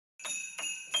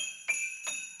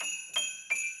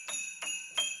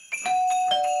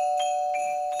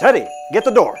Teddy, get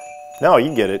the door. No,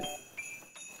 you get it.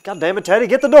 God damn it, Teddy,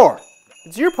 get the door.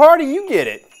 It's your party, you get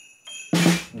it.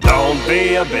 Don't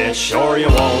be a bitch or you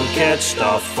won't get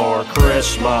stuff for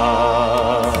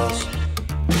Christmas.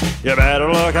 You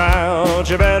better look out,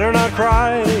 you better not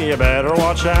cry, you better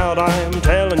watch out, I'm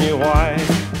telling you why.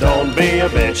 Don't be a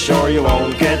bitch or you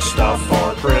won't get stuff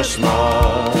for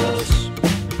Christmas.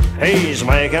 He's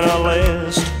making a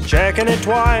list, checking it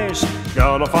twice,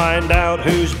 gonna find out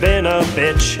who's been a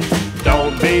bitch.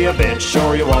 Don't be a bitch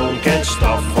or you won't get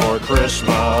stuff for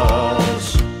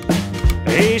Christmas.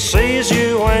 He sees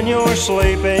you when you're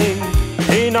sleeping,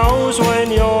 he knows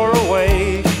when you're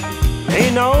awake.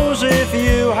 He knows if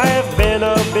you have been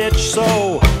a bitch,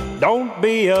 so don't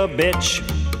be a bitch.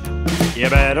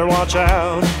 You better watch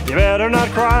out, you better not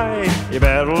cry, you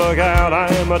better look out,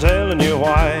 I'm a-telling you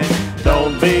why.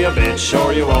 Don't be a bitch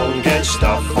or you won't get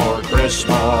stuff for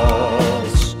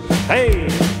Christmas. Hey!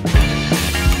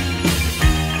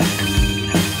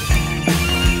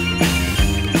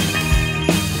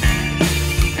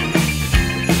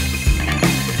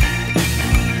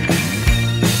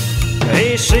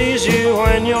 He sees you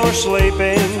when you're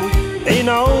sleeping, he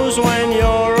knows when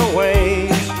you're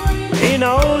awake. He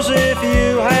knows if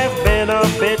you have been a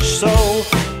bitch, so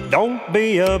don't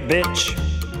be a bitch.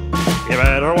 You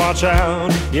better watch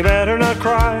out, you better not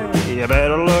cry, you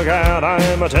better look out,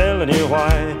 I'm a-telling you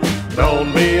why.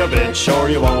 Don't be a bitch or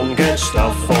you won't get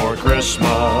stuff for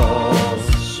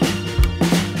Christmas.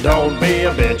 Don't be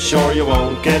a bitch or you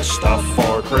won't get stuff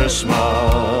for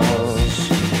Christmas.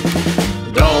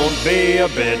 Don't be a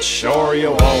bitch or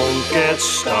you won't get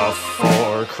stuff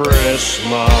for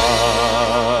Christmas.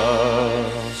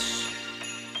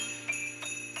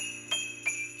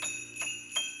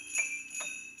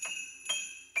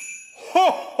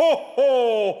 Ho, ho,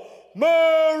 ho!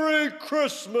 Merry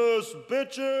Christmas,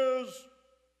 bitches!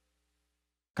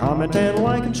 Comment and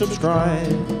like and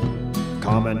subscribe.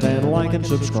 Comment and like and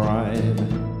subscribe.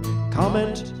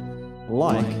 Comment,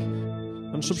 like,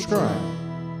 and subscribe.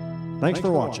 Thanks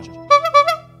for watching.